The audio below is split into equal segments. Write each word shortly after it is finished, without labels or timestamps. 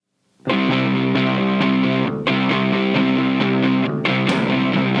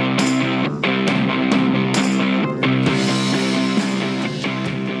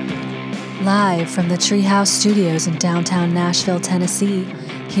Live from the Treehouse Studios in downtown Nashville, Tennessee,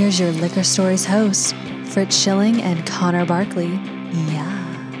 here's your Liquor Stories hosts, Fritz Schilling and Connor Barkley. Yeah.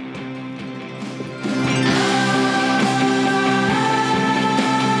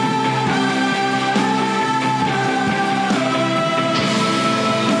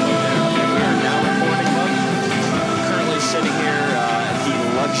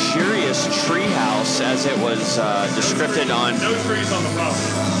 As it was descripted on... No trees on the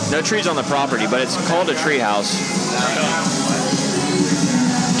property. No trees on the property, but it's called a tree house.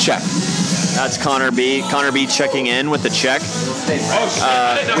 Check. That's Connor B. Connor B checking in with the check.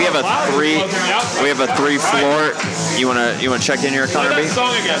 We have a three floor. You wanna check in here, Connor B?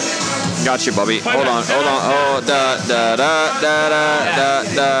 Song again. Got you, Bubby. Hold on. Oh, da da da da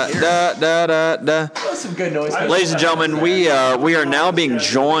da da da da da. Some good noise. Ladies and gentlemen, we are now being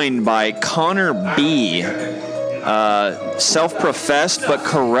joined by Connor B. Self-professed, but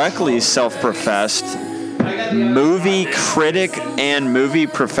correctly self-professed movie critic and movie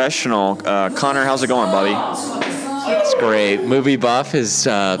professional. Connor, how's it going, Bubby? It's great. Movie buff is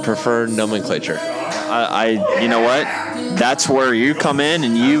preferred nomenclature. You know what? That's where you come in,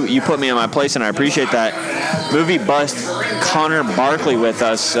 and you put me in my place, and I appreciate that. Movie buff Connor Barkley with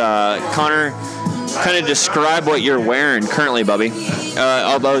us. Connor, kind of describe what you're wearing currently, Bubby.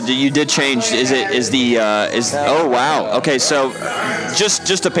 Although you did change. Oh wow. Okay, so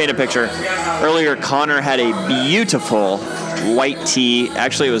just to paint a picture. Earlier, Connor had a beautiful white tee.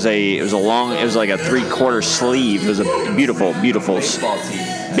 Actually, it was like a 3/4 sleeve. It was a beautiful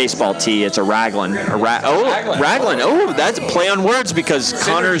baseball tee. It's a Raglan. Raglan. Oh, that's a play on words because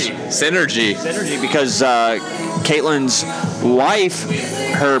Connor's synergy. Because Caitlin's wife,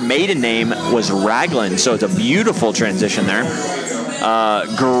 her maiden name was Raglan, so it's a beautiful transition there.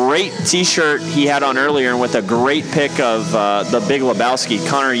 Great T-shirt he had on earlier, and with a great pic of the Big Lebowski.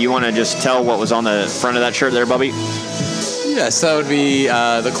 Connor, you want to just tell what was on the front of that shirt there, Bubby? Yes, that would be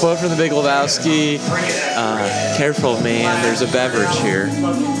the quote from the Big Lebowski. Careful, man, there's a beverage here.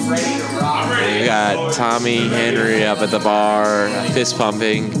 And you got Tommy Henry up at the bar, fist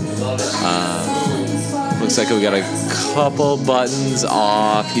pumping. Looks like we got a couple buttons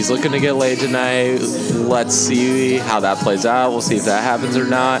off. He's looking to get laid tonight. Let's see how that plays out. We'll see if that happens or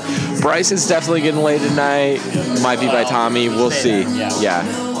not. Bryce is definitely getting laid tonight. Might be by Tommy. We'll see. Yeah.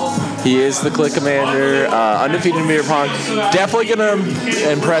 He is the Click Commander, undefeated in beer pong. Definitely going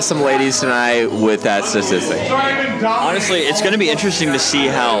to impress some ladies tonight with that statistic. Honestly, it's going to be interesting to see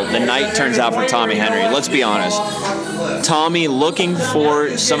how the night turns out for Tommy Henry. Let's be honest. Tommy looking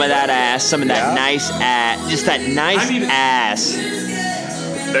for some of that ass, some of that nice ass, just that nice ass.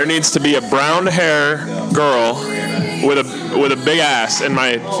 There needs to be a brown hair girl with a big ass in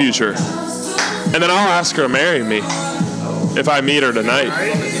my future, and then I'll ask her to marry me if I meet her tonight.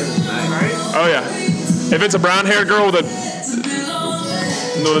 Oh yeah, if it's a brown hair girl with a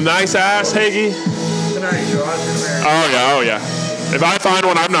nice ass, Hagee. Oh yeah. If I find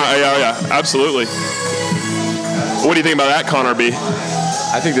one, I'm not. Oh yeah, absolutely. What do you think about that, Connor B?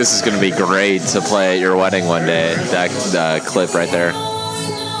 I think this is going to be great to play at your wedding one day. That clip right there.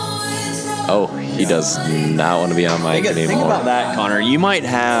 Oh, he does not want to be on mic anymore. Think about that, Connor. You might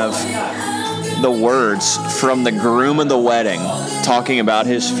have the words from the groom of the wedding talking about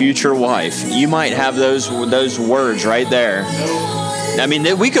his future wife. You might have those words right there. I mean,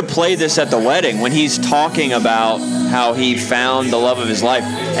 we could play this at the wedding when he's talking about how he found the love of his life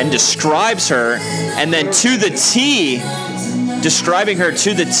and describes her, and then to the T, describing her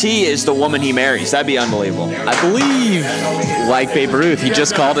to the T is the woman he marries. That'd be unbelievable. I believe, like Babe Ruth, he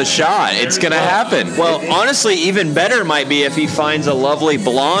just called a shot. It's going to happen. Well, honestly, even better might be if he finds a lovely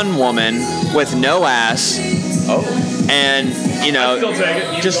blonde woman with no ass. Oh. And,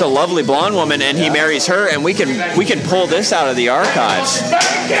 just a lovely blonde woman, and he marries her, and we can pull this out of the archives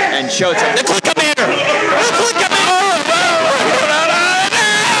and show it to the Click Commander. The Click Commander.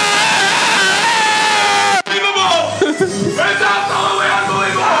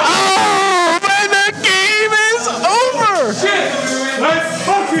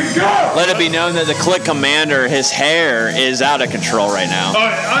 Let it be known that the Click Commander, his hair is out of control right now.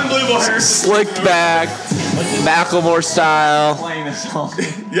 Unbelievable hair. Slicked back, Macklemore style. Playing this song.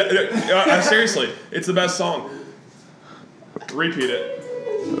 Yeah, seriously, it's the best song. Repeat it.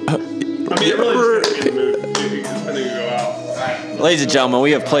 I mean, it really just gets me in the mood. I think you go out. Ladies and gentlemen,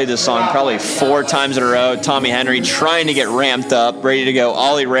 we have played this song probably 4 times in a row. Tommy Henry trying to get ramped up, ready to go.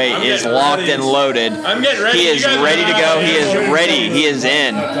 Ollie Ray is locked and loaded. I'm getting ready. He is ready to go. He is ready. He is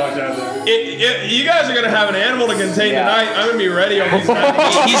in. You guys are gonna have an animal to contain tonight. I'm gonna be ready on these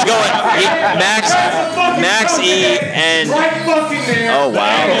guys. He's going Max E and oh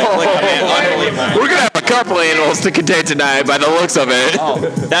wow, unbelievable. We're gonna have a couple animals to contain tonight by the looks of it.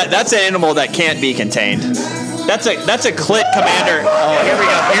 That's an animal that can't be contained. That's a clit commander. Oh, here we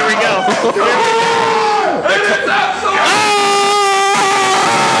go.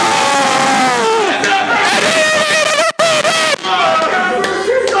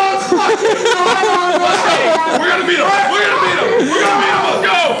 We're gonna beat him. Let's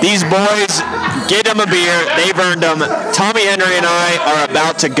go. These boys, get them a beer. They've earned them. Tommy Henry and I are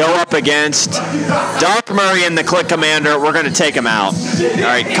about to go up against Doc Murray and the Click Commander. We're going to take them out. All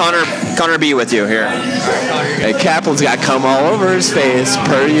right, Connor B with you here. Hey, Kaplan's got cum all over his face,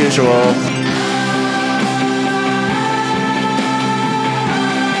 per usual.